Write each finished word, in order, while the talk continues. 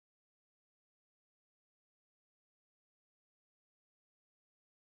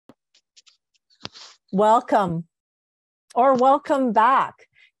Welcome or welcome back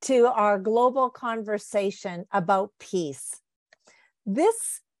to our global conversation about peace.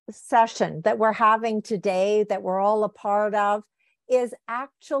 This session that we're having today, that we're all a part of, is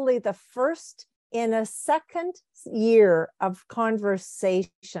actually the first in a second year of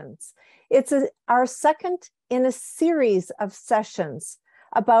conversations. It's our second in a series of sessions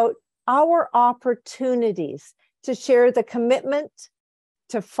about our opportunities to share the commitment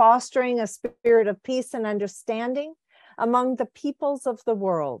to fostering a spirit of peace and understanding among the peoples of the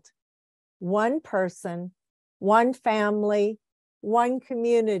world. One person, one family, one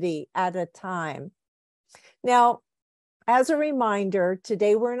community at a time. Now, as a reminder,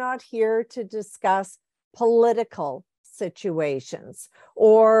 today we're not here to discuss political situations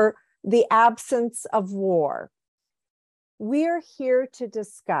or the absence of war. We're here to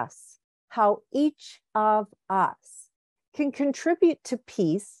discuss how each of us can contribute to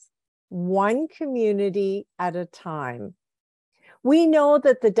peace, one community at a time. We know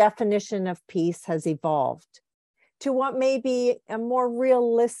that the definition of peace has evolved to what may be a more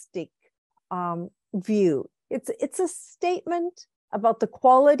realistic view. It's a statement about the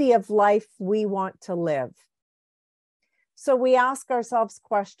quality of life we want to live. So we ask ourselves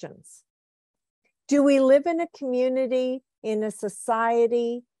questions. Do we live in a community, in a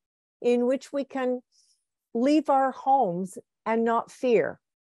society in which we can leave our homes and not fear?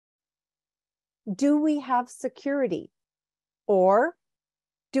 Do we have security, or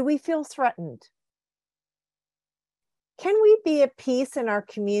do we feel threatened? Can we be at peace in our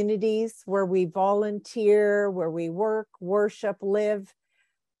communities where we volunteer, where we work, worship, live?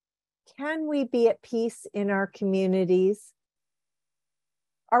 Can we be at peace in our communities?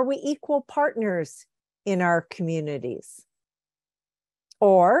 Are we equal partners in our communities?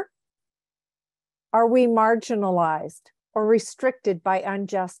 Or are we marginalized or restricted by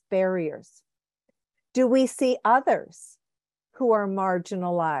unjust barriers? Do we see others who are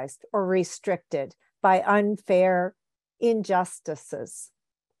marginalized or restricted by unfair injustices?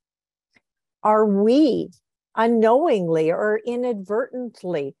 Are we unknowingly or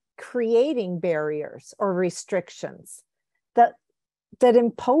inadvertently creating barriers or restrictions that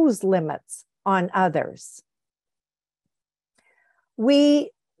impose limits on others?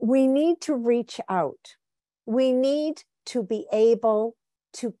 We need to reach out. We need to be able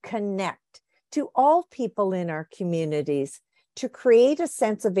to connect to all people in our communities to create a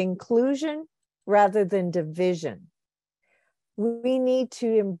sense of inclusion rather than division. We need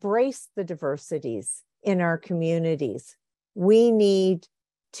to embrace the diversities in our communities. We need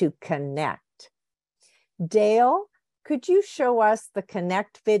to connect. Dale, could you show us the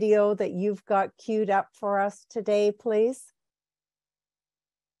Connect video that you've got queued up for us today, please?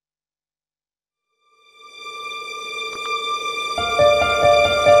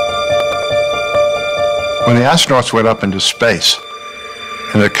 When the astronauts went up into space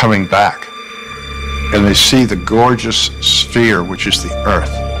and they're coming back and they see the gorgeous sphere, which is the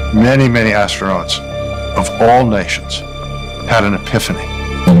Earth, many, many astronauts of all nations had an epiphany.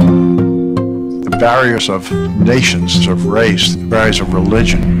 The barriers of nations, of race, the barriers of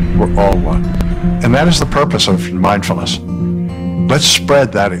religion were all one. And that is the purpose of mindfulness. Let's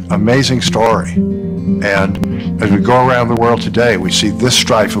spread that amazing story. And as we go around the world today, we see this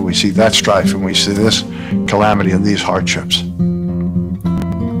strife and we see that strife and we see this calamity and these hardships.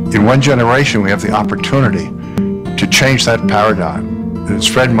 In one generation, we have the opportunity to change that paradigm and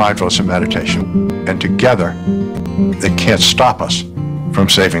spread mindfulness and meditation. And together, they can't stop us from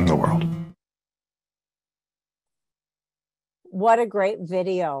saving the world. What a great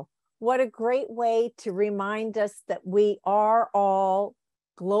video. What a great way to remind us that we are all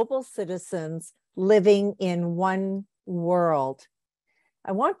global citizens living in one world.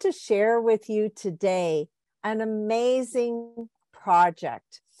 I want to share with you today an amazing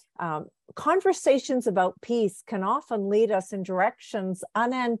project. Conversations about peace can often lead us in directions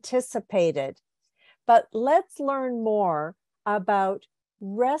unanticipated, but let's learn more about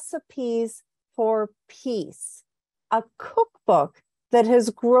Recipes for Peace, a cookbook that has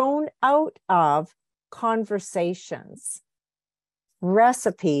grown out of conversations.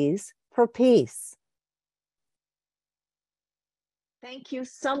 Recipes for Peace. Thank you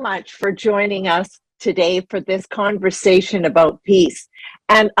so much for joining us today for this conversation about peace.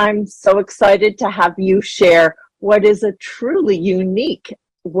 And I'm so excited to have you share what is a truly unique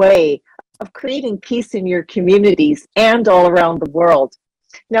way of creating peace in your communities and all around the world.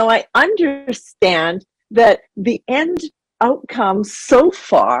 Now, I understand that the end outcome so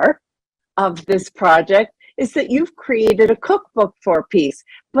far of this project is that you've created a cookbook for peace,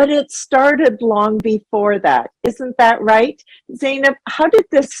 but it started long before that. Isn't that right? Zainab, how did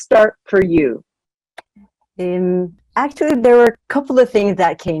this start for you? Actually, there were a couple of things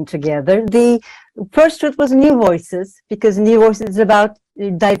that came together. The first was New Voices, because New Voices is about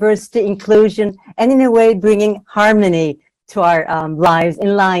diversity, inclusion, and in a way bringing harmony to our lives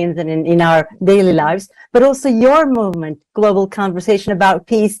in Lions and in our daily lives. But also your movement, Global Conversation About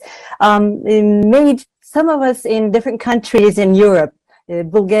Peace, made some of us in different countries in Europe,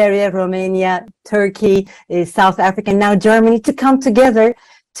 Bulgaria, Romania, Turkey, South Africa, and now Germany, to come together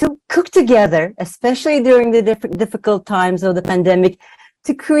to cook together, especially during the difficult times of the pandemic,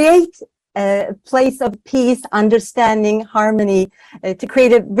 to create a place of peace, understanding, harmony, to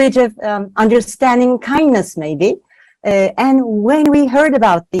create a bridge of understanding, kindness, maybe. And when we heard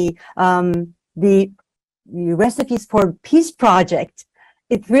about the Recipes for Peace project,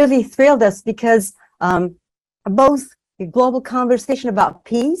 it really thrilled us, because both the Global Conversation About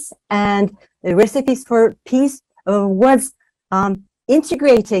Peace and the Recipes for Peace was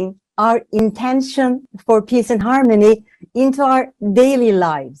integrating our intention for peace and harmony into our daily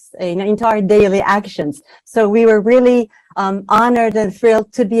lives, into our daily actions. So we were really honored and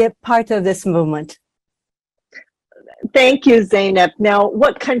thrilled to be a part of this movement. Thank you, Zeynep. Now,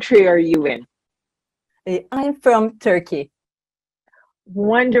 what country are you in? I'm from Turkey.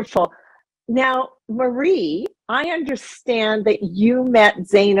 Wonderful. Now, Marie, I understand that you met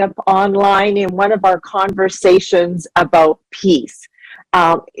Zeynep online in one of our conversations about peace.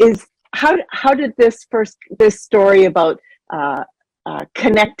 How did this story about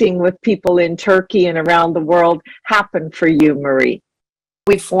connecting with people in Turkey and around the world happen for you, Marie?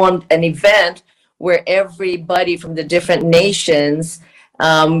 We formed an event where everybody from the different nations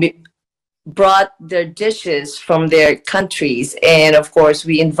brought their dishes from their countries. And of course,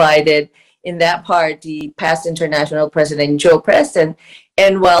 we invited in that part the past international president, Joe Preston.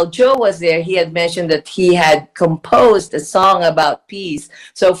 And while Joe was there, he had mentioned that he had composed a song about peace.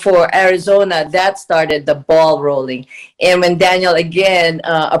 So for Arizona, that started the ball rolling. And when Daniel again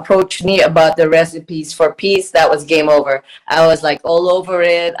approached me about the Recipes for Peace, that was game over. I was like all over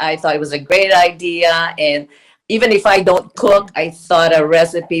it. I thought it was a great idea. And even if I don't cook, I thought a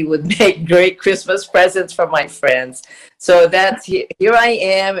recipe would make great Christmas presents for my friends. So that's here I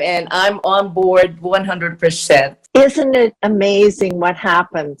am, and I'm on board 100%. Isn't it amazing what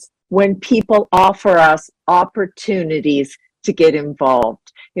happens when people offer us opportunities to get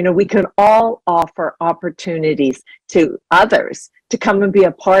involved? You know, we can all offer opportunities to others to come and be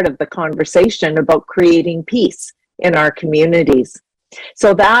a part of the conversation about creating peace in our communities.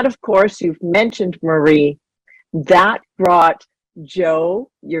 So that, of course, you've mentioned, Marie, that brought Joe,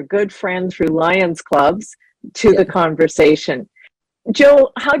 your good friend through Lions Clubs, to the conversation.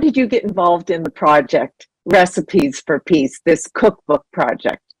 Joe, how did you get involved in the project, Recipes for Peace, this cookbook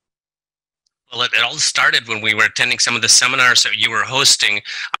project? Well, it all started when we were attending some of the seminars that you were hosting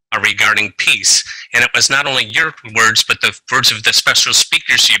regarding peace. And it was not only your words, but the words of the special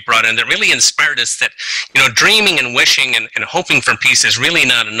speakers you brought in that really inspired us that, you know, dreaming and wishing and hoping for peace is really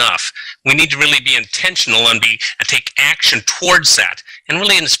not enough. We need to really be intentional and take action towards that, and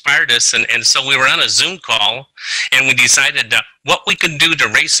really inspired us. And so we were on a Zoom call, and we decided what we could do to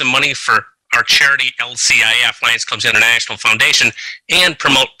raise some money for our charity LCIF, Lions Clubs International Foundation, and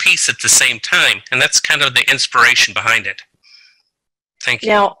promote peace at the same time. And that's kind of the inspiration behind it. Thank you.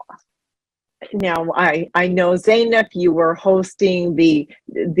 Now I know, Zeynep, you were hosting the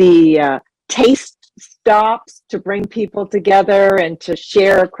taste stops to bring people together and to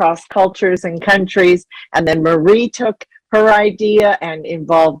share across cultures and countries. And then Marie took her idea and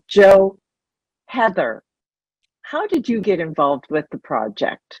involved Joe. Heather, how did you get involved with the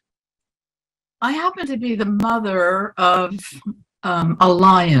project? I happen to be the mother of a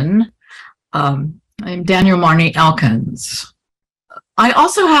lion named Daniel Marnie Elkins. I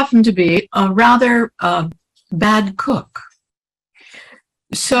also happen to be a rather bad cook.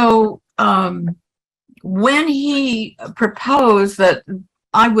 So when he proposed that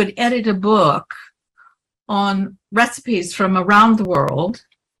I would edit a book on recipes from around the world,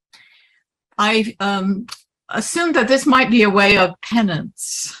 I assumed that this might be a way of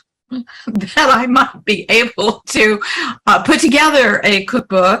penance, that I might be able to put together a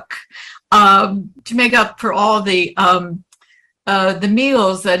cookbook to make up for all the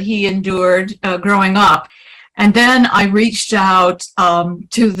meals that he endured growing up. And then I reached out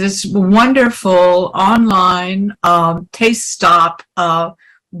to this wonderful online taste stop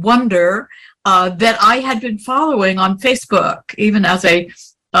wonder that I had been following on Facebook, even as a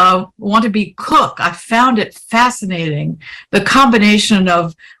want-to-be cook. I found it fascinating, the combination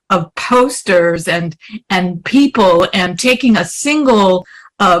of posters and people, and taking a single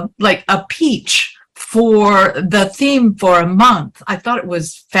like a peach for the theme for a month. I thought it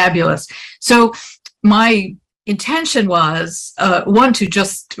was fabulous. So my intention was, one, to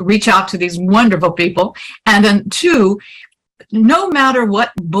just reach out to these wonderful people, and then two, no matter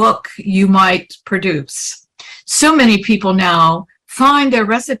what book you might produce, so many people now find their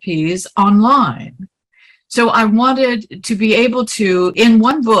recipes online. So I wanted to be able to, in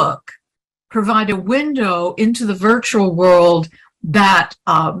one book, provide a window into the virtual world that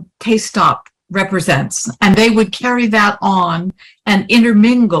Taste Stop represents, and they would carry that on and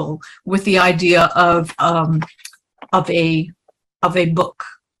intermingle with the idea of a book.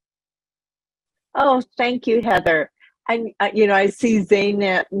 Oh, thank you, Heather. And I see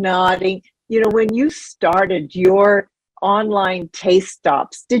Zaynep nodding. When you started your online Taste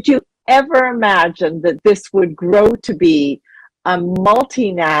Stops, did you ever imagine that this would grow to be a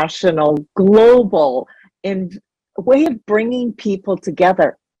multinational, global way of bringing people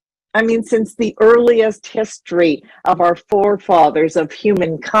together? I mean, since the earliest history of our forefathers of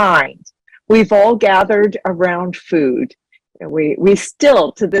humankind, we've all gathered around food. We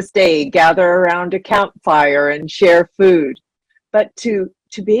still, to this day, gather around a campfire and share food. But to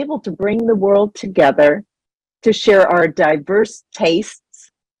be able to bring the world together, to share our diverse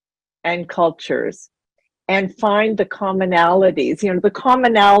tastes and cultures, and find the commonalities, the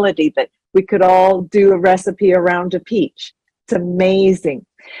commonality that we could all do a recipe around a peach. It's amazing.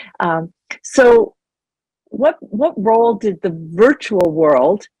 So what role did the virtual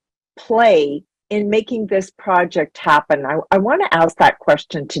world play in making this project happen? I want to ask that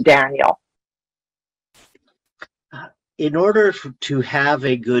question to Daniel. In order to have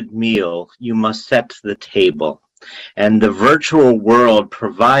a good meal, you must set the table. And the virtual world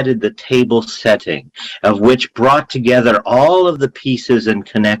provided the table setting, of which brought together all of the pieces and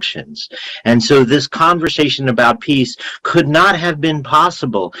connections. And so this conversation about peace could not have been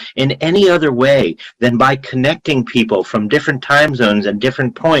possible in any other way than by connecting people from different time zones and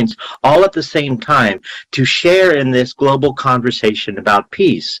different points all at the same time to share in this global conversation about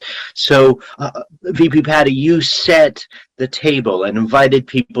peace. So VP Patti, you set the table and invited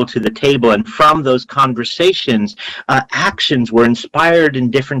people to the table, and from those conversations, actions were inspired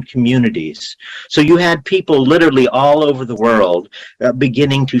in different communities. So you had people literally all over the world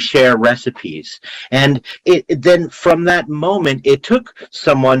beginning to share recipes, and then from that moment it took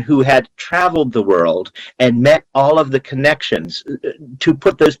someone who had traveled the world and met all of the connections to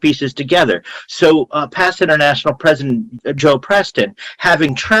put those pieces together. So past International President Joe Preston,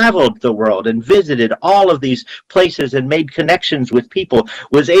 having traveled the world and visited all of these places and made connections with people,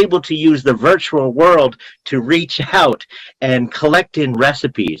 was able to use the virtual world to reach out and collect in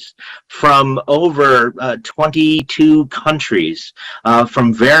recipes from over 22 countries,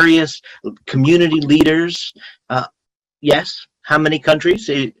 from various community leaders. Yes, how many countries?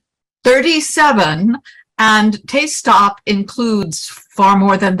 37, and Taste Stop includes far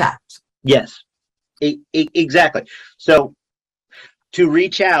more than that. Yes, exactly. So to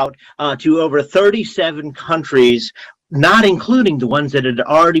reach out to over 37 countries, not including the ones that had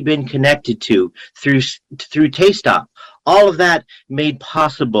already been connected to through Taste Stop. All of that made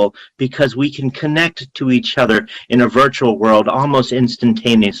possible because we can connect to each other in a virtual world almost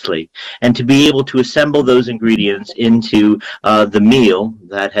instantaneously, and to be able to assemble those ingredients into the meal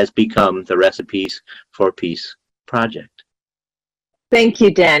that has become the Recipes for Peace project. Thank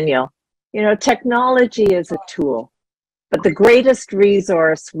you, Daniel. Technology is a tool, but the greatest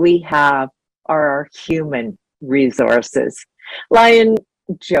resource we have are our human resources. Lion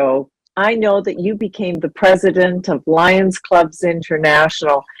Joe, I know that you became the president of Lions Clubs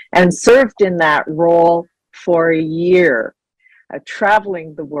International and served in that role for a year,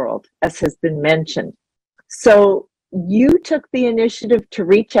 traveling the world, as has been mentioned. So you took the initiative to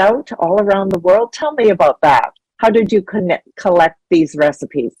reach out all around the world. Tell me about that. How did you collect these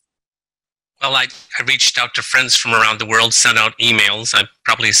recipes? Well, I reached out to friends from around the world, sent out emails. I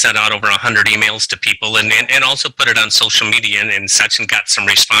probably sent out over 100 emails to people, and also put it on social media and such, and got some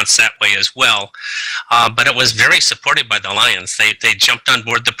response that way as well. But it was very supported by the Lions. They jumped on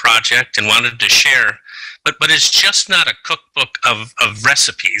board the project and wanted to share. But it's just not a cookbook of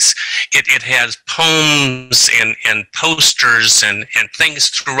recipes. It has poems and posters and things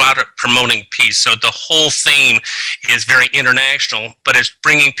throughout it promoting peace. So the whole theme is very international, but it's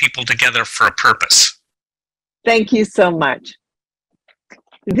bringing people together for a purpose. Thank you so much.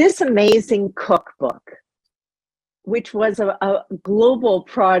 This amazing cookbook, which was a global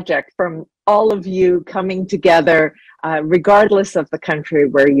project from all of you coming together, regardless of the country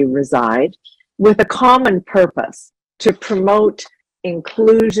where you reside, with a common purpose to promote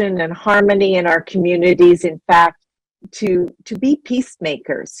inclusion and harmony in our communities, in fact, to be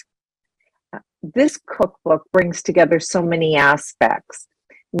peacemakers. This cookbook brings together so many aspects.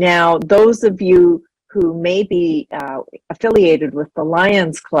 Now, those of you who may be affiliated with the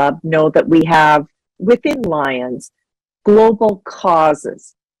Lions Club know that we have within Lions global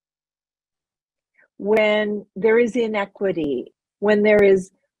causes. When there is inequity, when there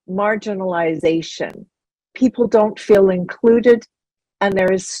is marginalization, people don't feel included, and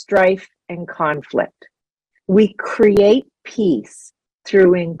there is strife and conflict. We create peace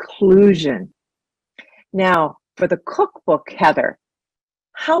through inclusion. Now, for the cookbook, Heather,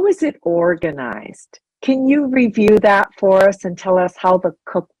 how is it organized? Can you review that for us and tell us how the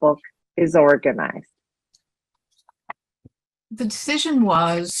cookbook is organized? The decision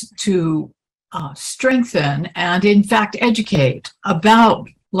was to strengthen and, in fact, educate about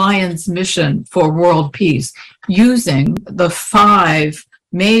Lion's mission for world peace using the 5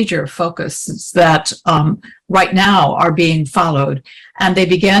 major focuses that right now are being followed. And they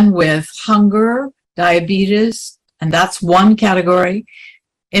begin with hunger, diabetes, and that's one category.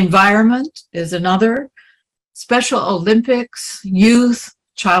 Environment is another. Special Olympics, youth,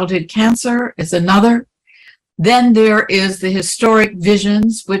 childhood cancer is another. Then there is the historic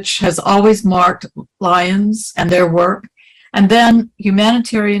visions, which has always marked Lions and their work. And then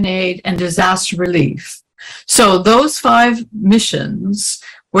humanitarian aid and disaster relief. So those 5 missions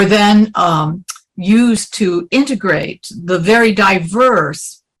were then used to integrate the very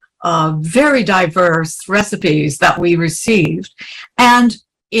diverse recipes that we received. And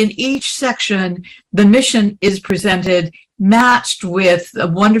in each section, the mission is presented matched with a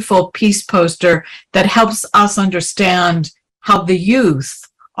wonderful peace poster that helps us understand how the youth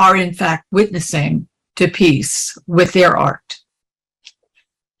are in fact witnessing to peace with their art.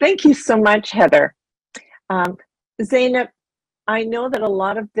 Thank you so much, Heather. Zeynep, I know that a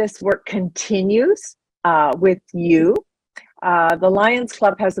lot of this work continues with you. The Lions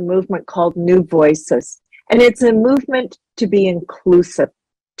Club has a movement called New Voices, and it's a movement to be inclusive,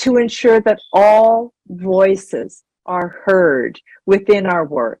 to ensure that all voices are heard within our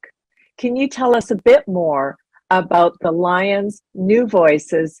work. Can you tell us a bit more about the Lions New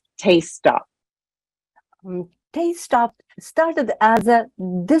Voices Taste Stop? Taste Stop started as a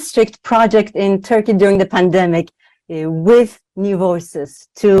district project in Turkey during the pandemic with New Voices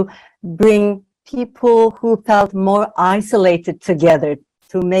to bring people who felt more isolated together,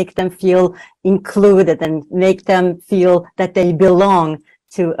 to make them feel included and make them feel that they belong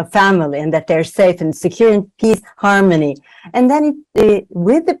to a family and that they're safe and secure in peace, harmony. And then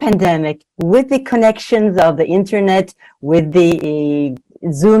with the pandemic, with the connections of the internet, with the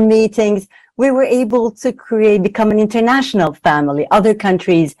Zoom meetings, we were able to become an international family. Other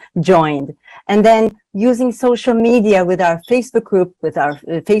countries joined. And then using social media with our Facebook group, with our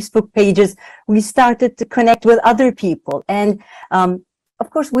Facebook pages, we started to connect with other people. And of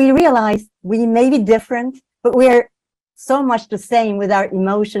course, we realized we may be different, but we're so much the same with our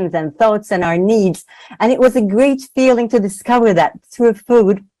emotions and thoughts and our needs. And it was a great feeling to discover that through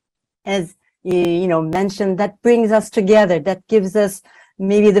food, as you know, mentioned, that brings us together, that gives us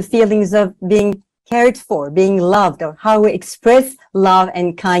maybe the feelings of being cared for, being loved, or how we express love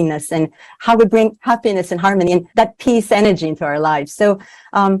and kindness, and how we bring happiness and harmony and that peace energy into our lives. So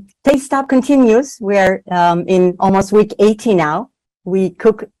Taste Stop continues. We're in almost week 80 now. We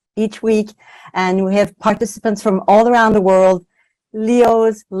cook each week, and we have participants from all around the world.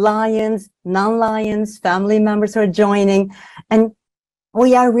 Leos, Lions, non-Lions, family members are joining, and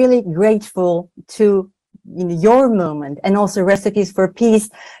we are really grateful to your movement and also Recipes for Peace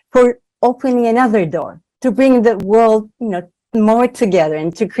for opening another door to bring the world, more together,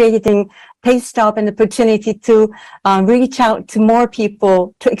 and to creating Taste Stop an opportunity to reach out to more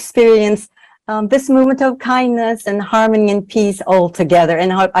people to experience this movement of kindness and harmony and peace all together.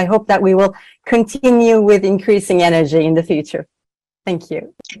 And I hope that we will continue with increasing energy in the future. Thank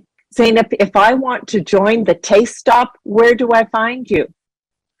you. Zeynep, if I want to join the Taste Stop, where do I find you?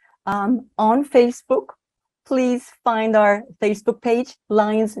 On Facebook. Please find our Facebook page,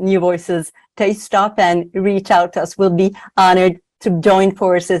 Lions New Voices Taste Stop, and reach out to us. We'll be honored to join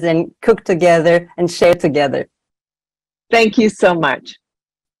forces and cook together and share together. Thank you so much.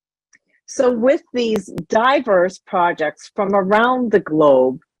 So with these diverse projects from around the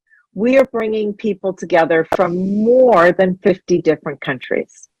globe, we are bringing people together from more than 50 different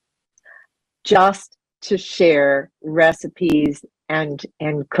countries just to share recipes and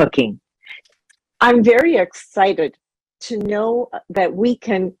cooking. I'm very excited to know that we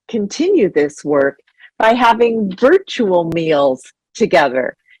can continue this work by having virtual meals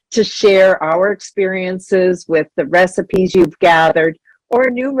together to share our experiences with the recipes you've gathered or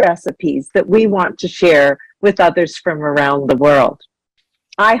new recipes that we want to share with others from around the world.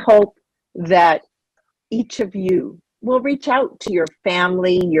 I hope that each of you will reach out to your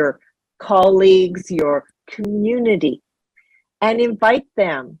family, your colleagues, your community, and invite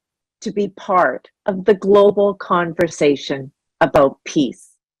them to be part of the global conversation about peace.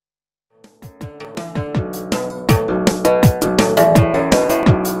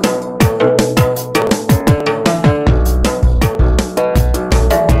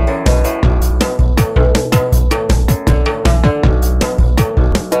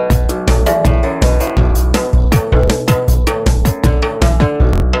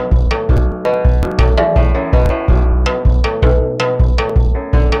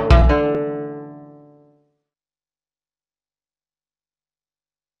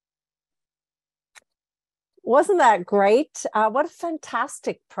 Wasn't that great? What a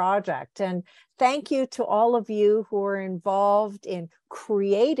fantastic project. And thank you to all of you who are involved in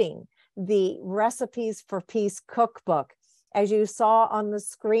creating the Recipes for Peace cookbook. As you saw on the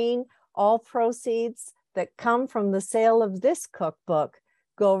screen, all proceeds that come from the sale of this cookbook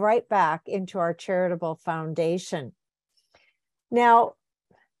go right back into our charitable foundation. Now,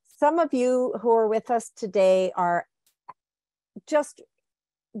 some of you who are with us today are just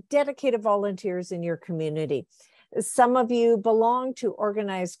dedicated volunteers in your community. Some of you belong to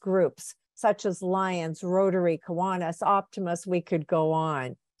organized groups such as Lions, Rotary, Kiwanis, Optimus, we could go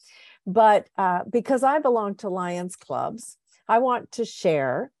on. But because I belong to Lions clubs, I want to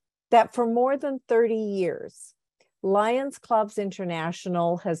share that for more than 30 years, Lions Clubs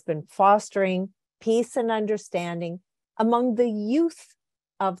International has been fostering peace and understanding among the youth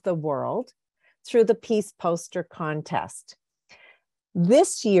of the world through the Peace Poster Contest.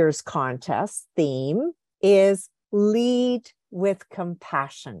 This year's contest theme is Lead with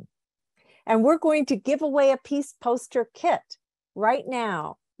Compassion. And we're going to give away a peace poster kit right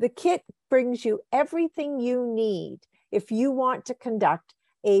now. The kit brings you everything you need if you want to conduct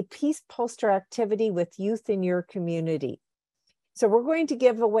a peace poster activity with youth in your community. So we're going to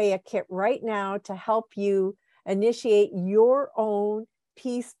give away a kit right now to help you initiate your own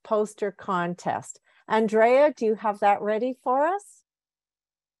peace poster contest. Andrea, do you have that ready for us?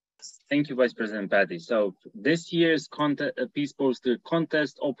 Thank you, Vice President Patti. So this year's Peace Poster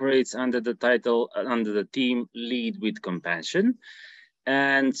Contest operates under the title, under the theme, Lead with Compassion.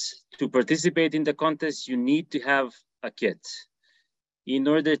 And to participate in the contest, you need to have a kit. In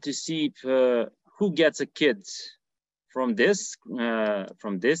order to see who gets a kit from this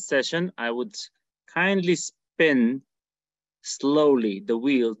session, I would kindly spin slowly the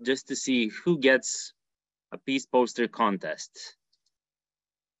wheel just to see who gets a Peace Poster Contest.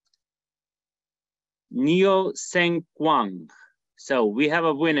 Neo Seng Kwang. So we have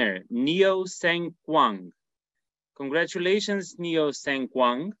a winner, Neo Seng Kwang. Congratulations, Neo Seng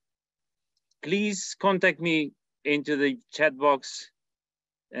Kwang. Please contact me into the chat box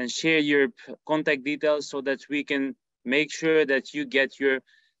and share your contact details so that we can make sure that you get your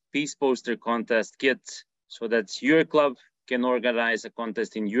Peace Poster Contest kit so that your club can organize a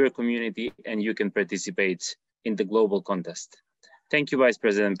contest in your community and you can participate in the global contest. Thank you, Vice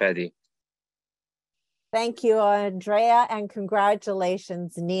President Patti. Thank you, Andrea, and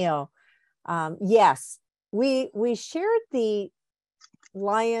congratulations, Neil. Yes, we shared the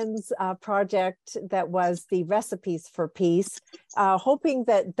Lions project that was the Recipes for Peace, hoping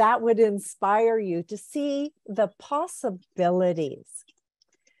that that would inspire you to see the possibilities.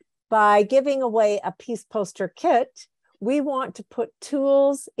 By giving away a peace poster kit, we want to put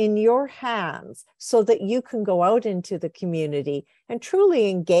tools in your hands so that you can go out into the community and truly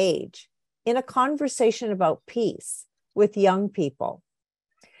engage in a conversation about peace with young people.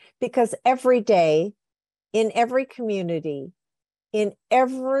 Because every day, in every community, in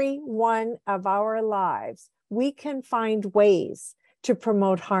every one of our lives, we can find ways to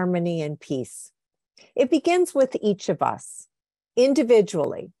promote harmony and peace. It begins with each of us,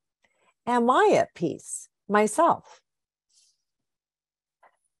 individually. Am I at peace myself?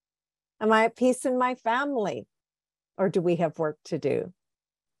 Am I at peace in my family? Or do we have work to do?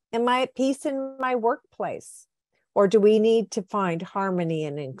 Am I at peace in my workplace? Or do we need to find harmony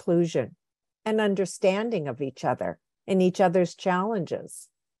and inclusion and understanding of each other and each other's challenges?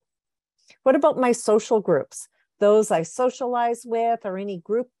 What about my social groups, those I socialize with or any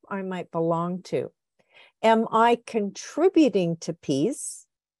group I might belong to? Am I contributing to peace?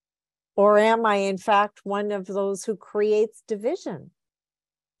 Or am I, in fact, one of those who creates division?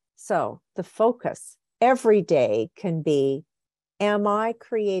 So the focus every day can be, am I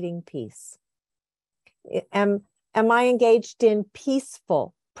creating peace? Am I engaged in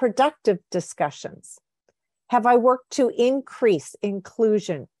peaceful, productive discussions? Have I worked to increase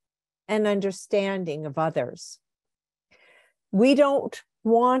inclusion and understanding of others? We don't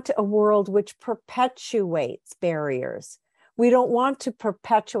want a world which perpetuates barriers. We don't want to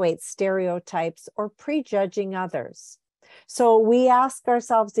perpetuate stereotypes or prejudging others. So we ask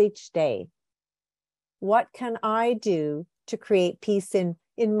ourselves each day, what can I do to create peace in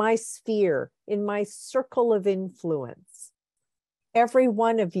my sphere, in my circle of influence? Every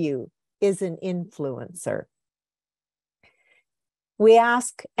one of you is an influencer. We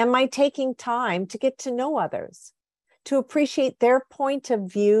ask, am I taking time to get to know others, to appreciate their point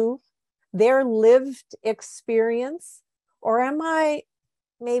of view, their lived experience? Or am I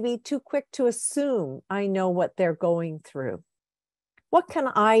maybe too quick to assume I know what they're going through? What can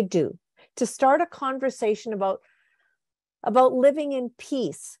I do to start a conversation about living in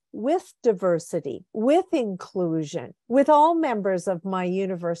peace with diversity, with inclusion, with all members of my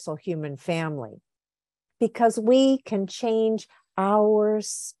universal human family? Because we can change our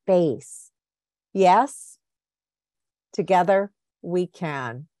space. Yes, together we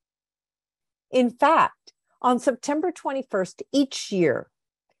can. In fact, on September 21st each year,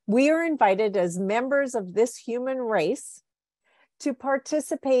 we are invited as members of this human race to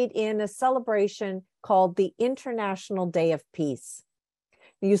participate in a celebration called the International Day of Peace.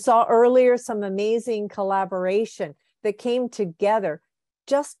 You saw earlier some amazing collaboration that came together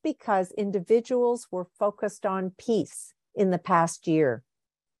just because individuals were focused on peace in the past year.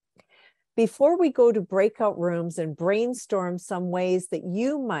 Before we go to breakout rooms and brainstorm some ways that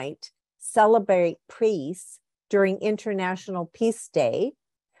you might celebrate peace during International Peace Day,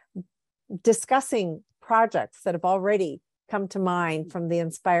 discussing projects that have already come to mind from the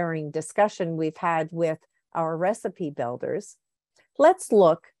inspiring discussion we've had with our recipe builders, let's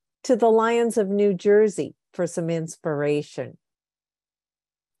look to the Lions of New Jersey for some inspiration.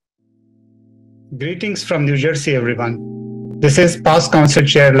 Greetings from New Jersey, everyone. This is past Council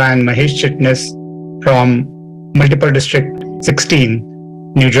Chair Lion Mahesh Chitnis from Multiple District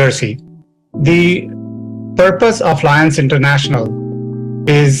 16, New Jersey. The purpose of Lions International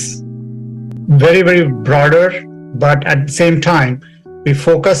is very, very broader, but at the same time, we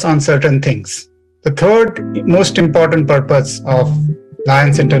focus on certain things. The third most important purpose of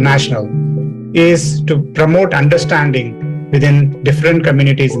Lions International is to promote understanding within different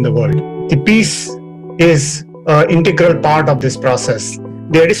communities in the world. The peace is an integral part of this process.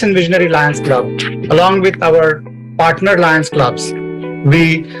 The Edison Visionary Lions Club, along with our partner Lions Clubs,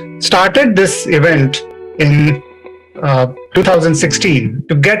 we started this event in 2016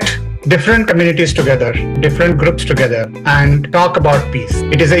 to get different communities together, different groups together, and talk about peace.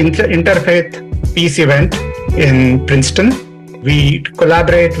 It is an interfaith peace event in Princeton. We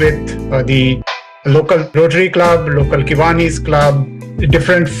collaborate with the local Rotary Club, local Kiwanis Club,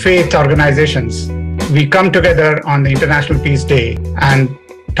 different faith organizations. We come together on the International Peace Day and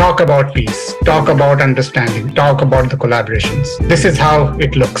talk about peace, talk about understanding, talk about the collaborations. This is how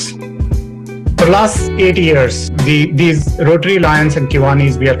it looks. For the last 8 years, these Rotary Lions and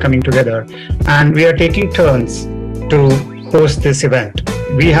Kiwanis, we are coming together and we are taking turns to host this event.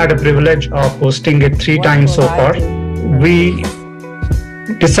 We had a privilege of hosting it 3 times so far. We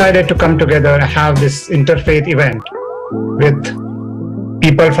decided to come together and have this interfaith event with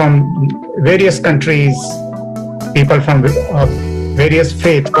people from various countries, people from various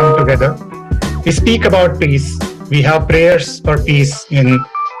faiths come together. We speak about peace. We have prayers for peace in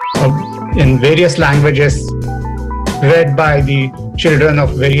various languages read by the children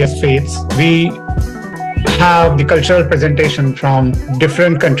of various faiths. We have the cultural presentation from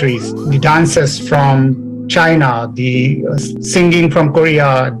different countries, the dances from China, the singing from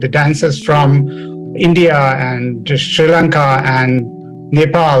Korea, the dances from India and Sri Lanka and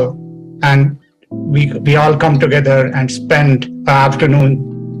Nepal, and we all come together and spend the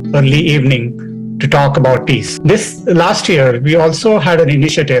afternoon, early evening to talk about peace. This last year, we also had an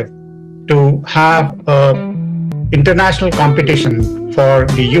initiative to have an international competition for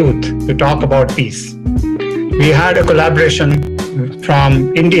the youth to talk about peace. We had a collaboration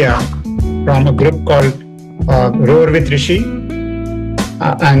from India, from a group called Roar with Rishi,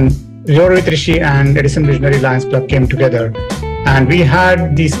 and Roar with Rishi and Edison Visionary Lions Club came together. And we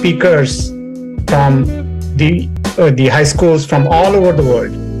had the speakers from the high schools from all over the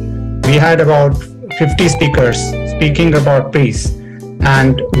world. We had about 50 speakers speaking about peace,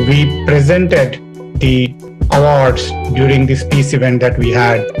 and we presented the awards during this peace event that we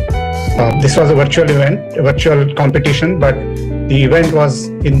had. This was a virtual event, a virtual competition, but the event was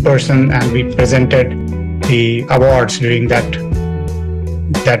in person, and we presented the awards during that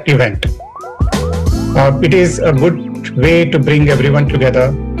event. It is a good way to bring everyone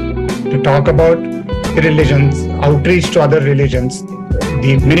together to talk about the religions, outreach to other religions.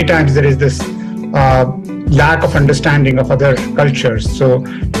 Many times there is this lack of understanding of other cultures. So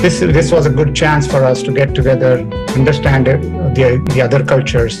this was a good chance for us to get together, understand the other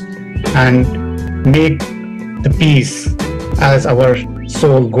cultures, and make the peace as our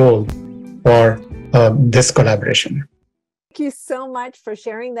sole goal for this collaboration. Thank you so much for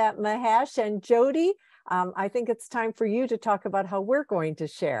sharing that, Mahesh. And Jody, I think it's time for you to talk about how we're going to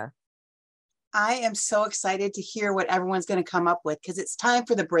share. I am so excited to hear what everyone's going to come up with, because it's time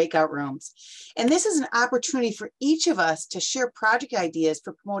for the breakout rooms. And this is an opportunity for each of us to share project ideas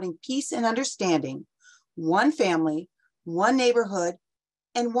for promoting peace and understanding, one family, one neighborhood,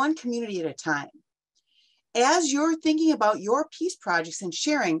 and one community at a time. As you're thinking about your peace projects and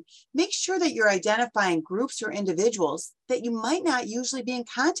sharing, make sure that you're identifying groups or individuals that you might not usually be in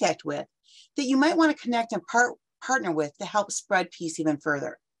contact with, that you might want to connect and partner with to help spread peace even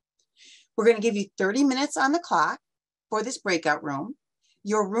further. We're going to give you 30 minutes on the clock for this breakout room.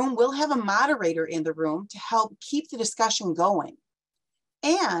 Your room will have a moderator in the room to help keep the discussion going.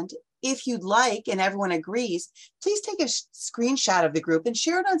 And if you'd like, and everyone agrees, please take a screenshot of the group and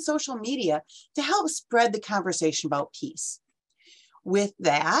share it on social media to help spread the conversation about peace. With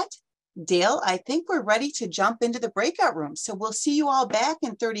that, Dale, I think we're ready to jump into the breakout room. So we'll see you all back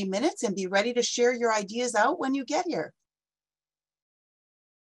in 30 minutes and be ready to share your ideas out when you get here.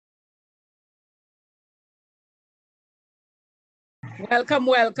 Welcome,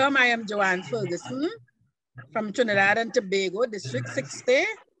 welcome. I am Joanne Ferguson from Trinidad and Tobago, District 60,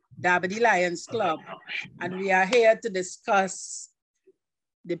 Dabadi Lions Club. And we are here to discuss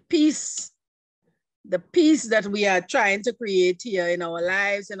the peace that we are trying to create here in our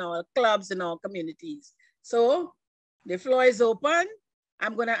lives, in our clubs, in our communities. So the floor is open.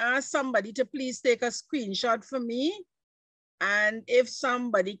 I'm going to ask somebody to please take a screenshot for me. And if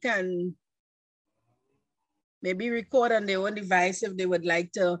somebody can maybe record on their own device if they would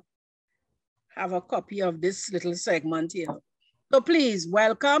like to have a copy of this little segment here. So please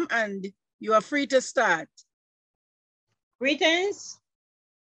welcome, and you are free to start. Greetings.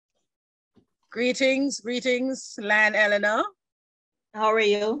 Greetings, Lan Eleanor. How are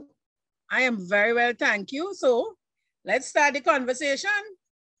you? I am very well, thank you. So let's start the conversation.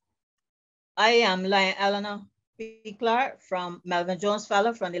 I am Lan Eleanor P. Clark from Melvin Jones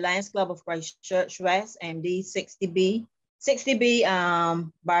Fellow from the Lions Club of Christchurch West, MD 60B,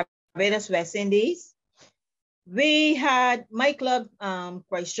 Barbados, West Indies. We had my club,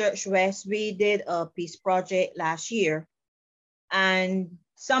 Christchurch West, we did a peace project last year. And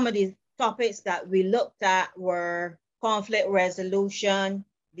some of the topics that we looked at were conflict resolution,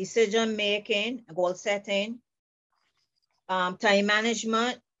 decision-making, goal setting, time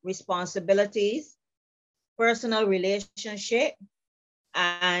management, responsibilities, personal relationship,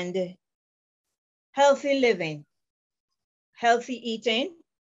 and healthy living, healthy eating.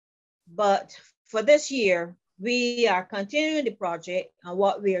 But for this year, we are continuing the project, and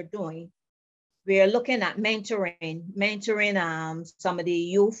what we are doing, we are looking at mentoring some of the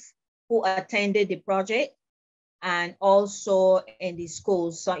youth who attended the project, and also in the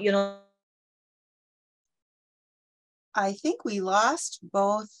schools. So, you know, I think we lost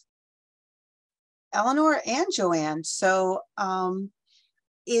both Eleanor and Joanne. So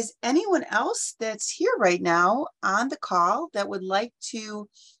is anyone else that's here right now on the call that would like to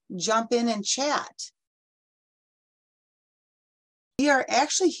jump in and chat? We are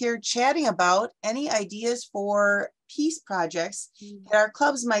actually here chatting about any ideas for peace projects that our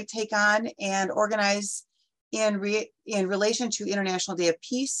clubs might take on and organize in relation to International Day of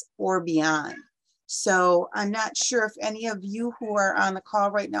Peace or beyond. So I'm not sure if any of you who are on the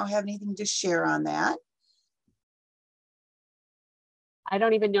call right now have anything to share on that. I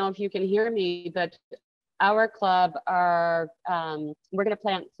don't even know if you can hear me, but our club are, we're going to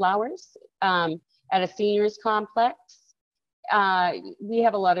plant flowers at a seniors complex. We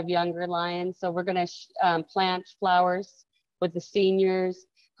have a lot of younger lions, so we're going to plant flowers with the seniors,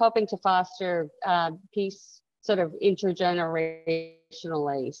 hoping to foster peace sort of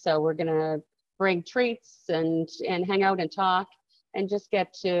intergenerationally. So we're going to bring treats and hang out and talk and just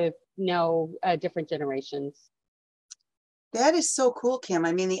get to know different generations. That is so cool, Kim.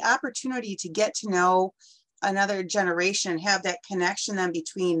 I mean, the opportunity to get to know another generation, have that connection then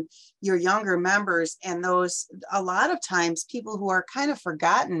between your younger members and those, a lot of times, people who are kind of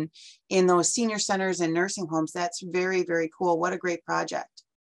forgotten in those senior centers and nursing homes. That's very, very cool. What a great project.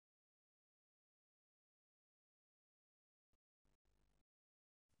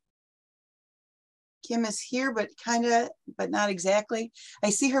 Kim is here, but not exactly.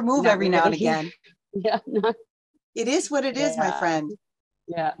 I see her move every now and again. Yeah. It is what it is, my friend.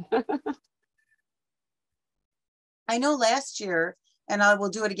 Yeah. I know last year, and I will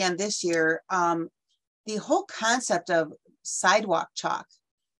do it again this year, the whole concept of sidewalk chalk.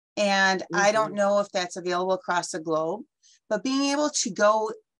 And I don't know if that's available across the globe, but being able to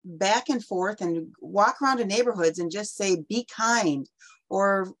go back and forth and walk around in neighborhoods and just say, be kind,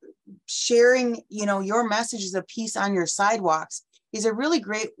 or sharing, you know, your messages of peace on your sidewalks is a really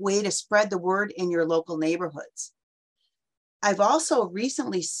great way to spread the word in your local neighborhoods. I've also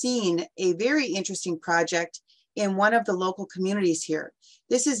recently seen a very interesting project in one of the local communities here.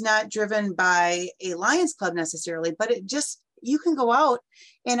 This is not driven by a Lions Club necessarily, but it just, you can go out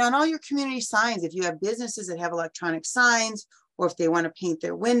and on all your community signs, if you have businesses that have electronic signs, or if they want to paint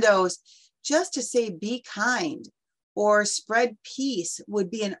their windows, just to say, be kind or spread peace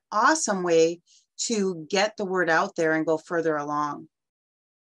would be an awesome way to get the word out there and go further along.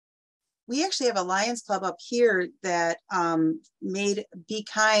 We actually have a Lions Club up here that made Be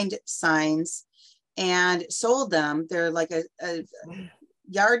Kind signs and sold them. They're like a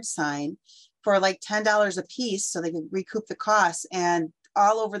yard sign for like $10 a piece so they can recoup the costs, and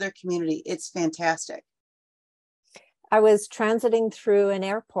all over their community. It's fantastic. I was transiting through an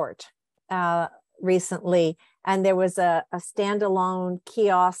airport recently, and there was a standalone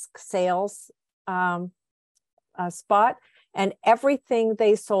kiosk sales spot, and everything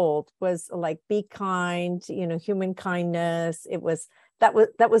they sold was like, be kind, you know, human kindness. That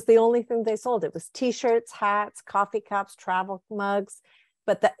was the only thing they sold. It was t-shirts, hats, coffee cups, travel mugs,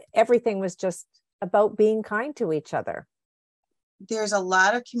 but everything was just about being kind to each other. There's a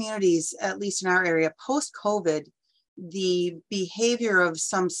lot of communities, at least in our area, post-COVID, the behavior of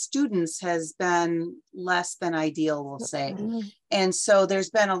some students has been less than ideal, we'll say. And so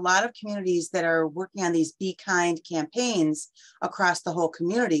there's been a lot of communities that are working on these Be Kind campaigns across the whole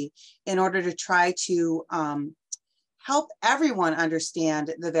community in order to try to help everyone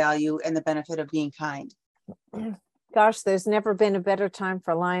understand the value and the benefit of being kind. Gosh, there's never been a better time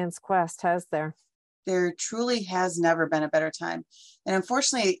for Lions Quest, has there? There truly has never been a better time. And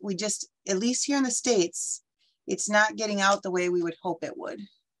unfortunately, we just, at least here in the States, it's not getting out the way we would hope it would.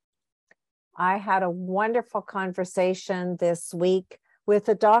 I had a wonderful conversation this week with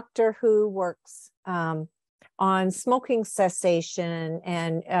a doctor who works on smoking cessation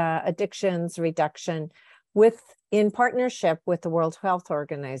and addictions reduction in partnership with the World Health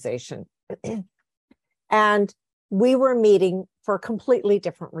Organization. And we were meeting for a completely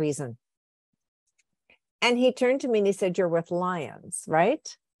different reason. And he turned to me and he said, "You're with Lions,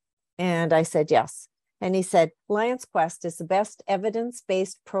 right?" And I said, "Yes." And he said, "Lions Quest is the best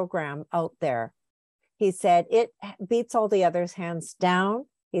evidence-based program out there." He said, "It beats all the others hands down."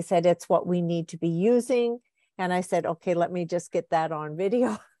 He said, "It's what we need to be using." And I said, "Okay, let me just get that on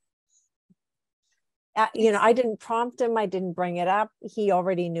video." You know, I didn't prompt him. I didn't bring it up. He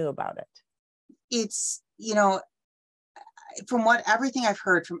already knew about it. It's, you know, from everything I've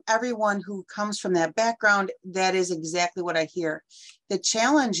heard from everyone who comes from that background, that is exactly what I hear. The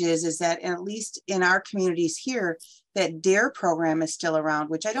challenge is that, at least in our communities here, that DARE program is still around,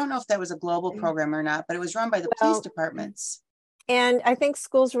 which I don't know if that was a global program or not, but it was run by the police departments. And I think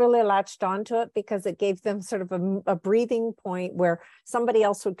schools really latched onto it because it gave them sort of a breathing point where somebody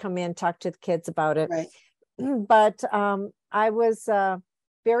else would come in, talk to the kids about it. Right. But I was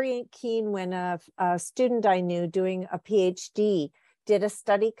very keen when a student I knew doing a PhD did a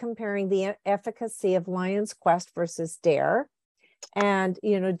study comparing the efficacy of Lions Quest versus DARE. And,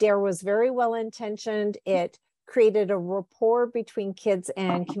 you know, DARE was very well intentioned. It created a rapport between kids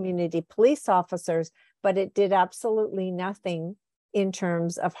and community police officers, but it did absolutely nothing in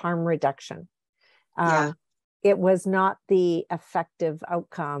terms of harm reduction. It was not the effective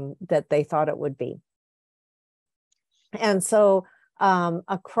outcome that they thought it would be. And so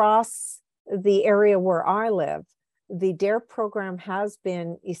across the area where I live, the DARE program has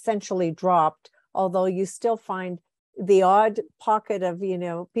been essentially dropped, although you still find the odd pocket of, you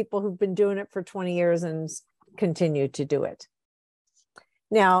know, people who've been doing it for 20 years and continue to do it.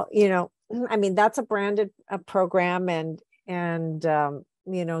 Now, you know, I mean, that's a branded program, and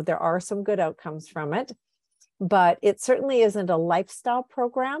you know, there are some good outcomes from it, but it certainly isn't a lifestyle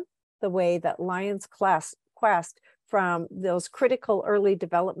program the way that Lions Quest from those critical early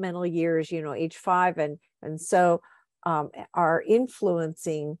developmental years, you know, age 5 and so are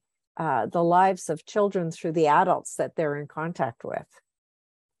influencing the lives of children through the adults that they're in contact with.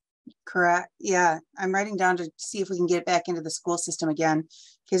 Correct. Yeah, I'm writing down to see if we can get it back into the school system again,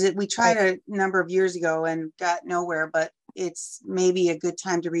 because we tried a number of years ago and got nowhere, but it's maybe a good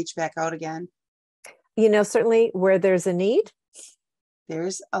time to reach back out again. You know, certainly where there's a need,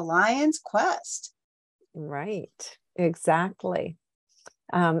 there's a Lions Quest. Right, exactly.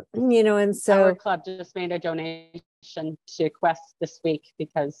 You know, and so our club just made a donation to Quest this week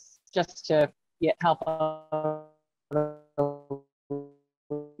because just to help.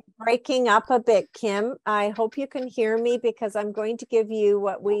 Breaking up a bit, Kim. I hope you can hear me because I'm going to give you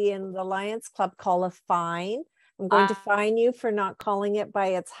what we in the Lions Club call a fine. I'm going to fine you for not calling it by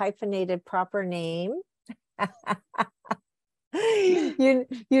its hyphenated proper name. You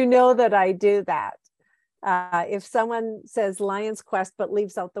know that I do that. If someone says Lions Quest but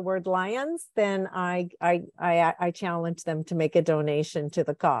leaves out the word lions, then I challenge them to make a donation to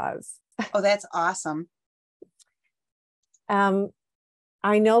the cause. Oh, that's awesome.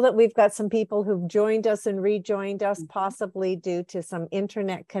 I know that we've got some people who've joined us and rejoined us, possibly due to some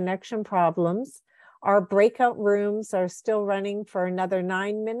internet connection problems. Our breakout rooms are still running for another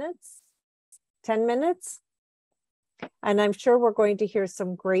 9 minutes, 10 minutes. And I'm sure we're going to hear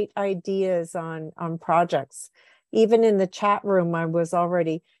some great ideas on projects. Even in the chat room, I was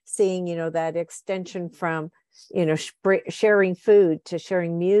already seeing, you know, that extension from, you know, sharing food to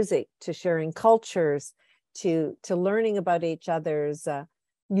sharing music to sharing cultures to learning about each other's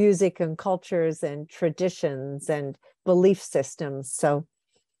music and cultures and traditions and belief systems. So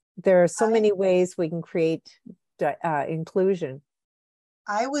there are so many ways we can create inclusion.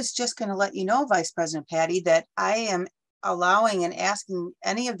 I was just going to let you know, Vice President Patti, that I am allowing and asking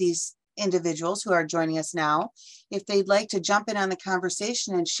any of these individuals who are joining us now if they'd like to jump in on the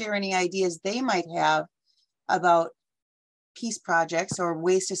conversation and share any ideas they might have about peace projects or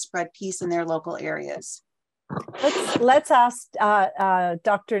ways to spread peace in their local areas. Let's ask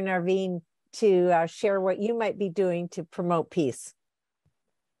Dr. Narveen to share what you might be doing to promote peace.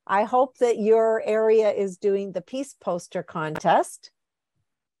 I hope that your area is doing the peace poster contest.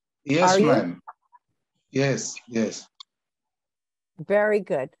 Yes, ma'am. Yes, yes. Very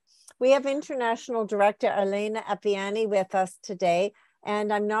good. We have International Director Elena Appiani with us today,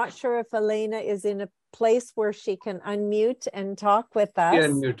 and I'm not sure if Elena is in a place where she can unmute and talk with us. Yeah,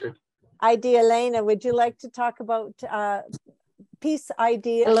 unmuted. ID Elena, would you like to talk about peace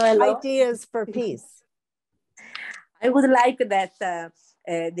ideas for peace? I would like that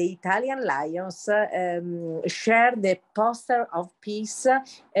the Italian Lions share the poster of peace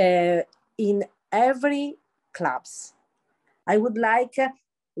in every clubs. I would like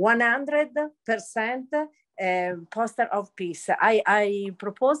 100% poster of peace. I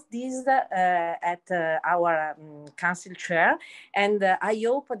proposed this at our council chair, and I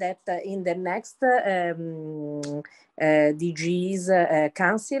hope that in the next DG's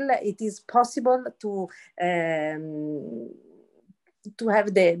council, it is possible to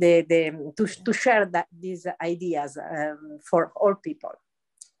have to share these ideas for all people.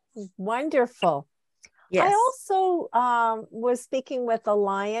 Wonderful. Yes. I also was speaking with a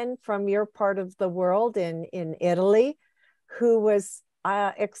lion from your part of the world in Italy, who was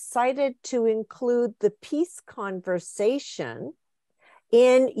excited to include the peace conversation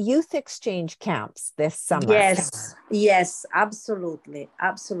in youth exchange camps this summer. Yes, yes, absolutely,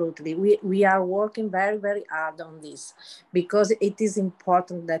 absolutely. We are working very, very hard on this because it is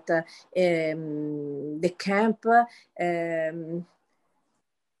important that the camp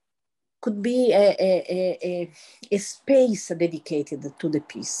could be a space dedicated to the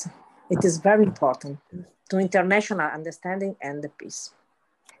peace. It is very important to international understanding and the peace.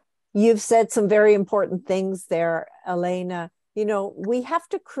 You've said some very important things there, Elena. You know, we have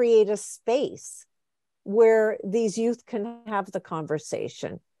to create a space where these youth can have the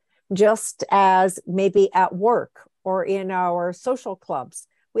conversation, just as maybe at work or in our social clubs.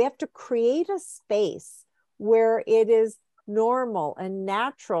 We have to create a space where it is normal and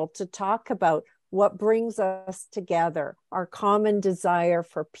natural to talk about what brings us together, our common desire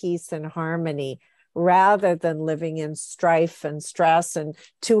for peace and harmony, rather than living in strife and stress and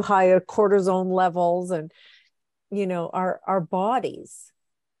too high cortisone levels. And, you know, our bodies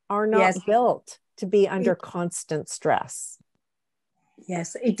are not built to be under constant stress.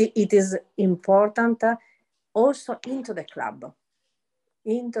 Yes, it is important also into the club.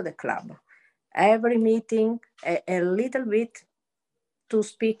 Every meeting, a little bit to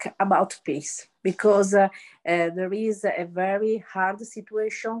speak about peace, because there is a very hard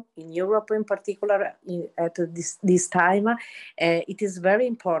situation in Europe in particular at this time. It is very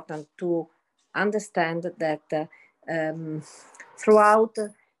important to understand that throughout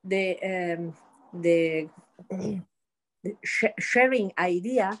the sharing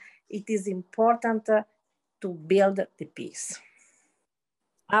idea, it is important to build the peace.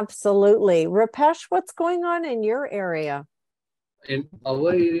 Absolutely. Rupesh, what's going on in your area? In our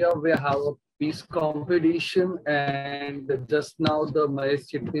area, we have a peace competition, and just now the Mahesh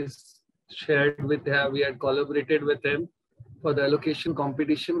Chitnis shared with him, we had collaborated with him, for the allocation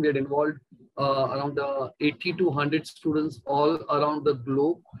competition. We had involved around 80 to 100 students all around the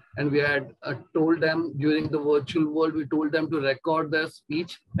globe. And we had told them during the virtual world, we told them to record their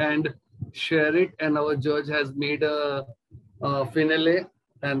speech and share it. And our judge has made a finale.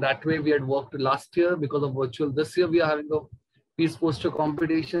 And that way we had worked last year because of virtual. This year we are having a peace poster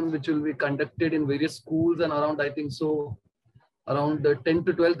competition, which will be conducted in various schools, and around, I think so, around 10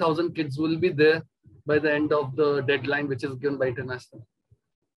 to 12,000 kids will be there by the end of the deadline, which is given by international.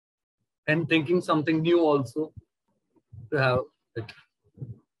 And thinking something new also to have it.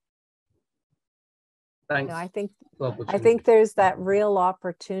 Thanks. No, I think there's that real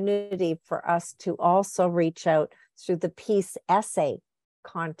opportunity for us to also reach out through the Peace Essay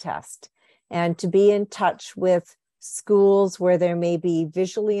Contest and to be in touch with schools where there may be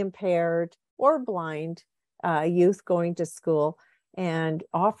visually impaired or blind youth going to school, and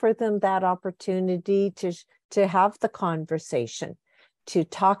offer them that opportunity to have the conversation, to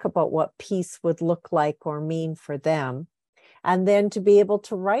talk about what peace would look like or mean for them, and then to be able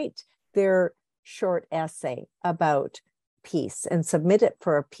to write their short essay about peace and submit it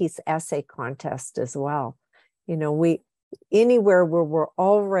for a peace essay contest as well. You know, anywhere where we're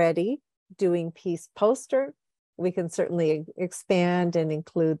already doing peace poster, we can certainly expand and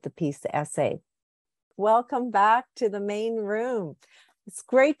include the peace essay. Welcome back to the main room. It's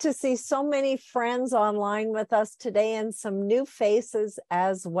great to see so many friends online with us today and some new faces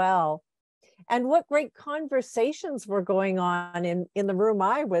as well. And what great conversations were going on in the room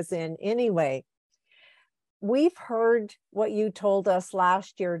I was in anyway. We've heard what you told us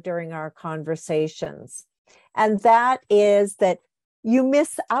last year during our conversations, and that is that you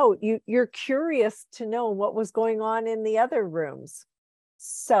miss out. You're curious to know what was going on in the other rooms.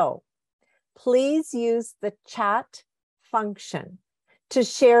 So please use the chat function to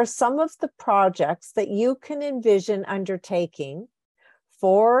share some of the projects that you can envision undertaking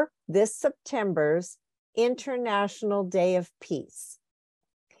for this September's International Day of Peace.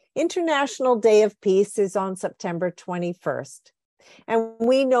 International Day of Peace is on September 21st. And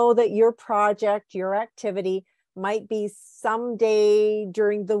we know that your project, your activity might be someday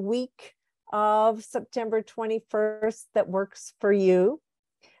during the week of September 21st that works for you.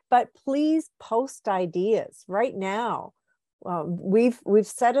 But please post ideas right now. We've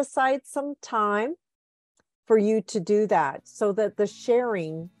set aside some time for you to do that so that the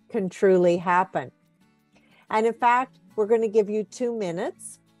sharing can truly happen. And in fact, we're going to give you 2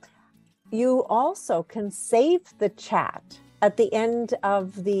 minutes. You also can save the chat at the end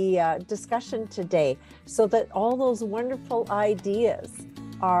of the discussion today so that all those wonderful ideas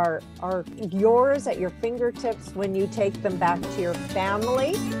are yours at your fingertips when you take them back to your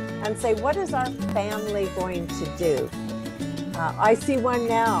family and say, what is our family going to do? I see one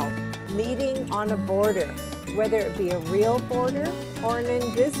now, meeting on a border, whether it be a real border or an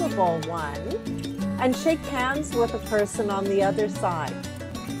invisible one, and shake hands with a person on the other side.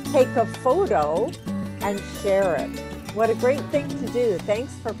 Take a photo and share it. What a great thing to do.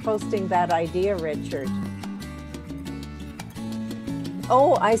 Thanks for posting that idea, Richard.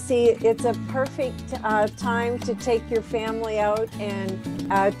 Oh, I see. It's a perfect time to take your family out and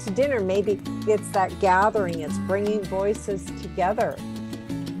to dinner. Maybe it's that gathering. It's bringing voices together.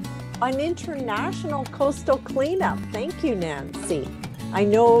 An international coastal cleanup. Thank you, Nancy. I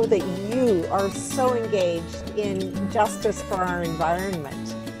know that you are so engaged in justice for our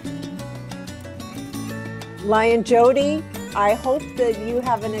environment. Lion Jody, I hope that you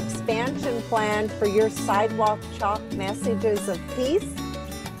have an expansion plan for your sidewalk chalk messages of peace.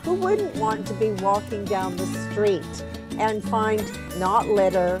 Who wouldn't want to be walking down the street and find not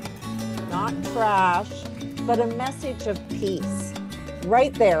litter, not trash, but a message of peace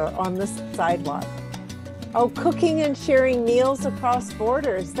right there on the sidewalk? Oh, cooking and sharing meals across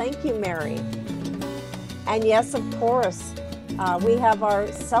borders. Thank you, Mary. And yes, of course, we have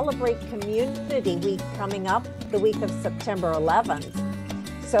our Celebrate Community Week coming up the week of September 11th.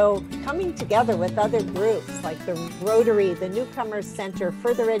 So coming together with other groups like the Rotary, the Newcomers Center,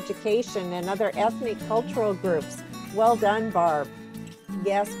 Further Education, and other ethnic cultural groups. Well done, Barb.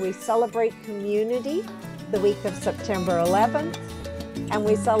 Yes, we celebrate community the week of September 11th, and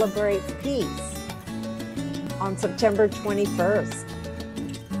we celebrate peace on September 21st.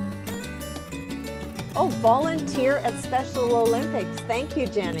 Oh, volunteer at Special Olympics. Thank you,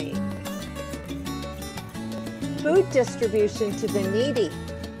 Jenny. Food distribution to the needy.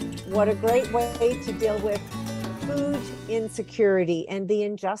 What a great way to deal with food insecurity and the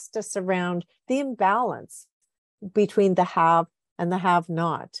injustice around the imbalance between the have and the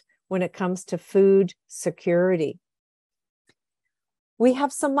have-not when it comes to food security. We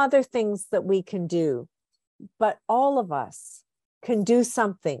have some other things that we can do. but all of us can do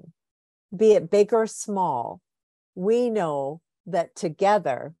something, be it big or small. We know that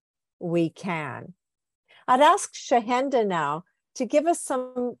together we can. I'd ask Shahenda now to give us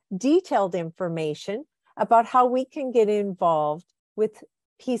some detailed information about how we can get involved with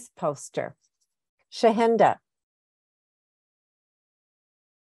Peace Poster. Shahenda.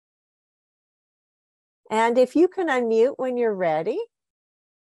 And if you can unmute when you're ready.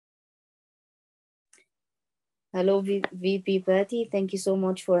 Hello, VP Patti. Thank you so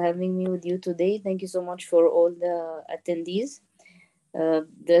much for having me with you today. Thank you so much for all the attendees.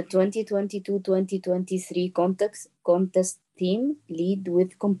 The 2022-2023 contest theme, Lead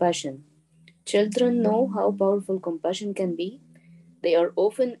with Compassion. Children know how powerful compassion can be. They are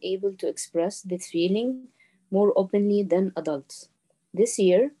often able to express this feeling more openly than adults. This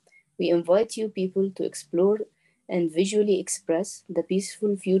year, we invite you people to explore and visually express the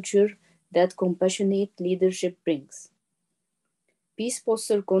peaceful future that compassionate leadership brings. Peace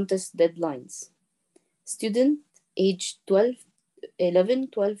Poster Contest Deadlines. Students aged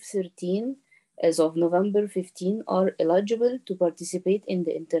 11, 12, 13 as of November 15 are eligible to participate in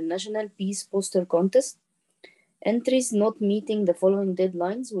the International Peace Poster Contest. Entries not meeting the following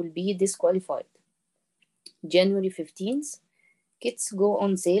deadlines will be disqualified. January 15th, kits go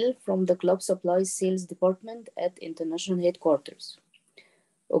on sale from the Club Supplies Sales Department at International Headquarters.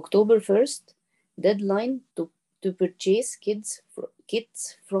 October 1st, deadline to purchase kits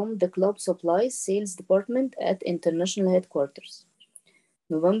from the Club Supplies Sales Department at International Headquarters.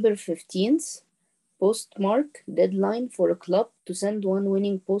 November 15th, postmark deadline for a club to send one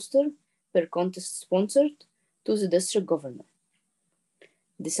winning poster per contest sponsored to the district governor.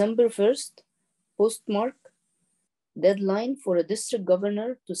 December 1st, postmark deadline for a district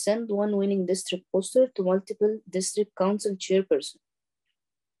governor to send one winning district poster to multiple district council chairperson.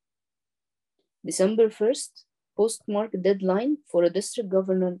 December 1st, postmark deadline for a district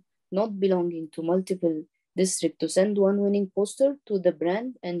governor not belonging to multiple district to send one winning poster to the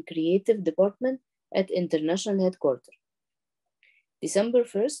brand and creative department at international headquarters. December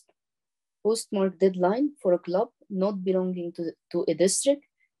 1st, postmark deadline for a club not belonging to a district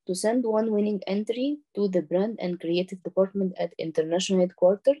to send one winning entry to the brand and creative department at international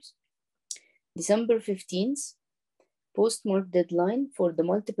headquarters. December 15th, postmark deadline for the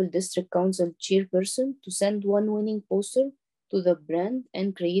multiple district council chairperson to send one winning poster to the brand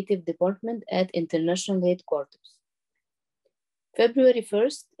and creative department at international headquarters. February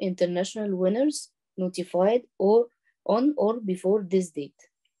 1st, international winners notified on or before this date.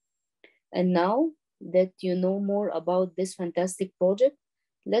 And now that you know more about this fantastic project,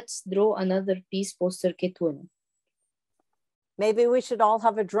 let's draw another Peace Poster Kit winner. Maybe we should all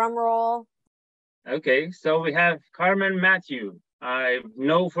have a drum roll. Okay, so we have Carmen Matthew. I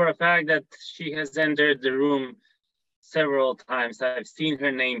know for a fact that she has entered the room several times. I've seen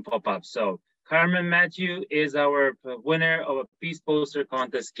her name pop up. So Carmen Matthew is our winner of a Peace Poster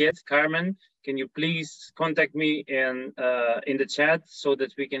Contest kit. Carmen, can you please contact me in the chat so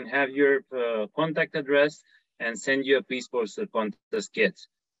that we can have your contact address and send you a Peace Poster Contest kit.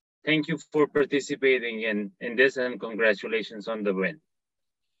 Thank you for participating in this and congratulations on the win.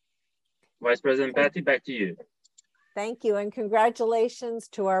 Vice President Patti, back to you. Thank you, and congratulations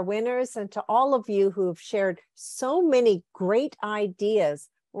to our winners and to all of you who have shared so many great ideas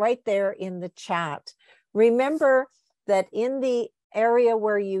right there in the chat. Remember that in the area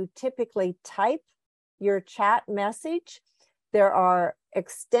where you typically type your chat message, there are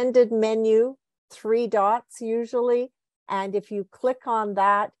extended menu, 3 dots usually, and if you click on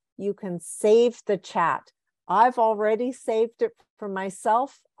that, you can save the chat. I've already saved it for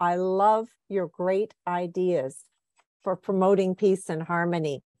myself. I love your great ideas for promoting peace and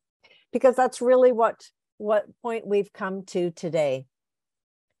harmony, because that's really what point we've come to today.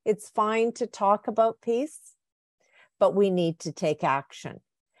 It's fine to talk about peace, but we need to take action.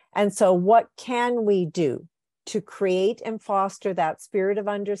 And so what can we do to create and foster that spirit of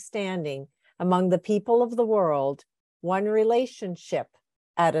understanding among the people of the world, one relationship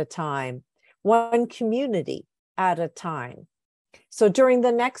at a time, one community at a time? So during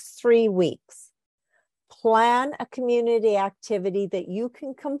the next 3 weeks, plan a community activity that you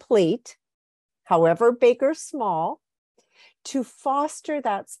can complete, however big or small, to foster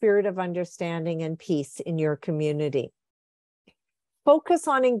that spirit of understanding and peace in your community. Focus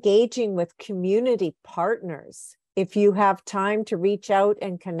on engaging with community partners if you have time to reach out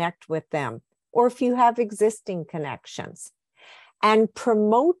and connect with them, or if you have existing connections. And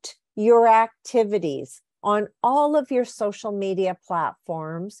promote your activities on all of your social media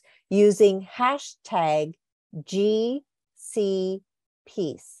platforms using hashtag GCPeace.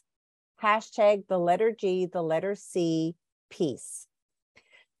 hashtag the letter G, the letter C, peace.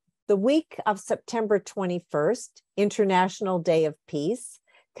 The week of September 21st, International Day of Peace,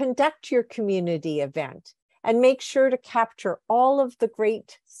 conduct your community event and make sure to capture all of the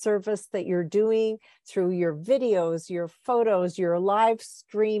great service that you're doing through your videos, your photos, your live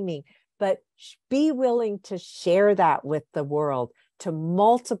streaming, but be willing to share that with the world to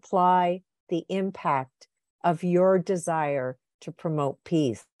multiply the impact of your desire to promote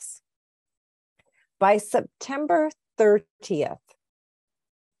peace. By September 30th,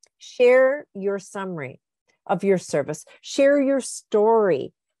 share your summary of your service, share your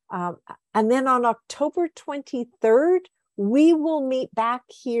story. And then on October 23rd, we will meet back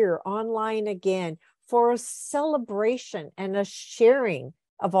here online again for a celebration and a sharing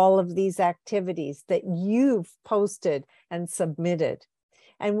of all of these activities that you've posted and submitted.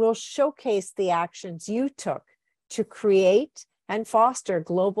 And we'll showcase the actions you took to create and foster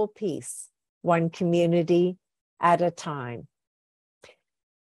global peace, one community at a time.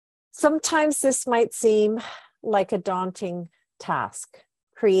 Sometimes this might seem like a daunting task,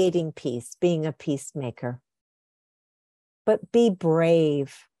 creating peace, being a peacemaker. But be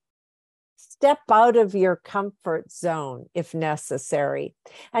brave. Step out of your comfort zone if necessary,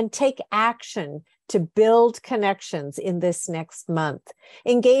 and take action to build connections in this next month.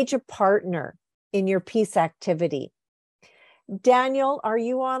 Engage a partner in your peace activity. Daniel, are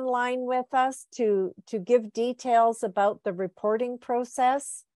you online with us to give details about the reporting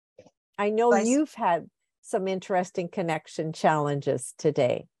process? I know you've had some interesting connection challenges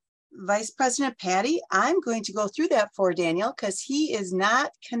today. Vice President Patti, I'm going to go through that for Daniel because he is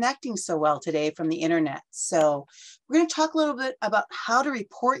not connecting so well today from the internet. So we're going to talk a little bit about how to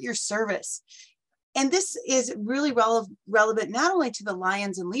report your service. And this is really relevant not only to the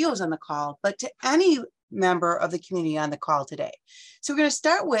Lions and Leos on the call, but to any member of the community on the call today. So we're going to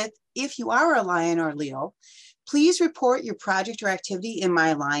start with, if you are a Lion or Leo, please report your project or activity in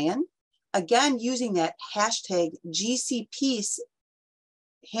My Lion. Again, using that hashtag GCPeace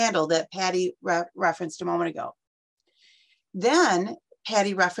handle that Patti referenced a moment ago. Then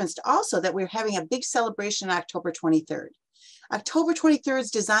Patti referenced also that we're having a big celebration on October 23rd. October 23rd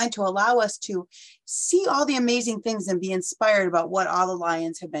is designed to allow us to see all the amazing things and be inspired about what all the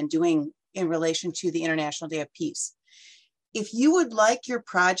Lions have been doing in relation to the International Day of Peace. If you would like your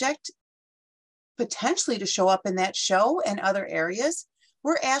project potentially to show up in that show and other areas,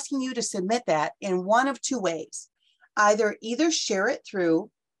 we're asking you to submit that in one of two ways. Either share it through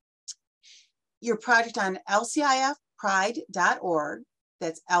your project on lcifpride.org.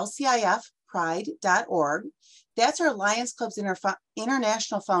 That's lcifpride.org. That's our Lions Club's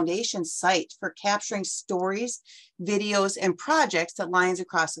International Foundation site for capturing stories, videos, and projects that Lions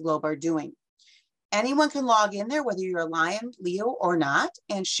across the globe are doing. Anyone can log in there, whether you're a Lion, Leo, or not,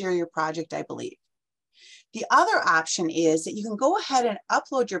 and share your project, I believe. The other option is that you can go ahead and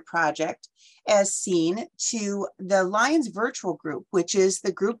upload your project as seen to the Lions virtual group, which is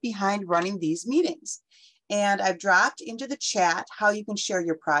the group behind running these meetings. And I've dropped into the chat how you can share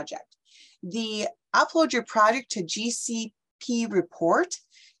your project. The upload your project to GCP report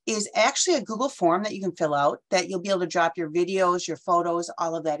is actually a Google form that you can fill out that you'll be able to drop your videos, your photos,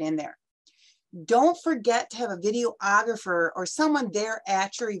 all of that in there. Don't forget to have a videographer or someone there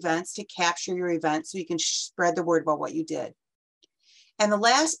at your events to capture your event so you can spread the word about what you did. And the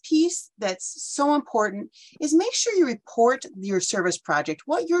last piece that's so important is make sure you report your service project,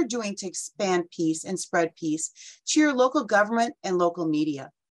 what you're doing to expand peace and spread peace to your local government and local media.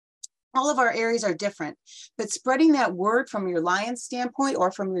 All of our areas are different, but spreading that word from your Lions standpoint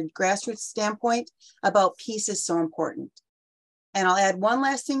or from your grassroots standpoint about peace is so important. And I'll add one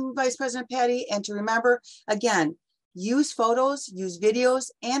last thing, Vice President Patti, and to remember, again, use photos, use videos,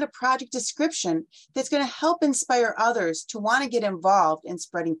 and a project description that's going to help inspire others to want to get involved in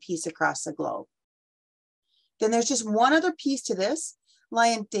spreading peace across the globe. Then there's just one other piece to this.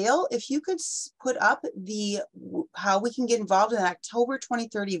 Lion Dale, if you could put up how we can get involved in an October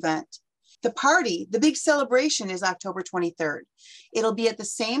 23rd event. The party, the big celebration is October 23rd. It'll be at the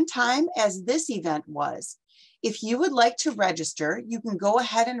same time as this event was. If you would like to register, you can go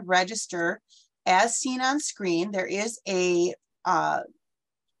ahead and register as seen on screen. There is a QR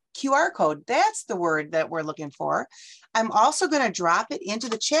code. That's the word that we're looking for. I'm also going to drop it into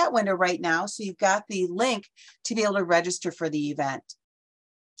the chat window right now, so you've got the link to be able to register for the event.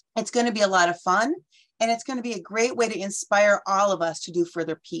 It's going to be a lot of fun, and it's going to be a great way to inspire all of us to do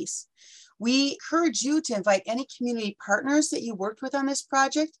further peace. We encourage you to invite any community partners that you worked with on this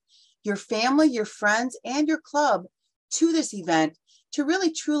project, your family, your friends, and your club to this event to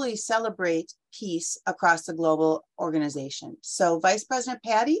really truly celebrate peace across the global organization. So Vice President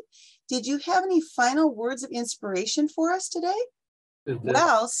Patti, did you have any final words of inspiration for us today?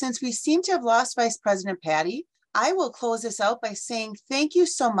 Well, since we seem to have lost Vice President Patti, I will close this out by saying thank you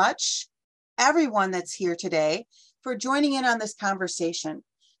so much, everyone that's here today, for joining in on this conversation.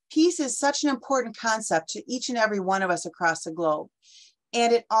 Peace is such an important concept to each and every one of us across the globe,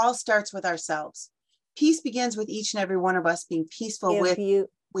 and it all starts with ourselves. Peace begins with each and every one of us being peaceful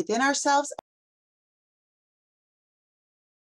within ourselves